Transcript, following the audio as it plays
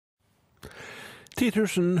10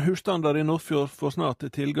 000 husstander i Nordfjord får snart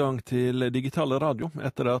tilgang til digitale radio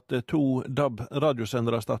etter at 2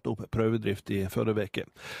 DAB-radiosendere startet opp prøvedrift i forrige uke.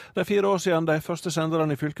 Det er 4 år siden de første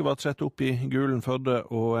senderne i fylket ble sett opp i Gulen, Førde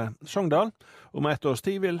og Sogndal. Om 1 års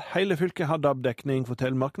tid vil hele fylket ha DAB-dekning,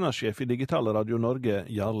 forteller markedssjef i Digitale Radio Norge,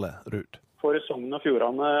 Jarle Ruud. For Sogn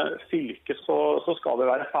Fjordane fylke så skal det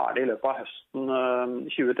være ferdig i løpet av høsten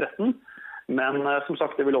 2013. Men som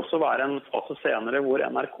sagt, det vil også være en fase senere hvor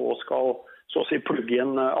NRK skal så å si plugge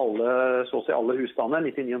inn alle husstander,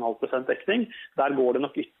 99,5% dekning. Der går det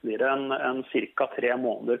nok ytterligere en cirka 3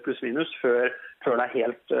 måneder pluss minus før det er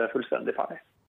helt fullstendig ferdig.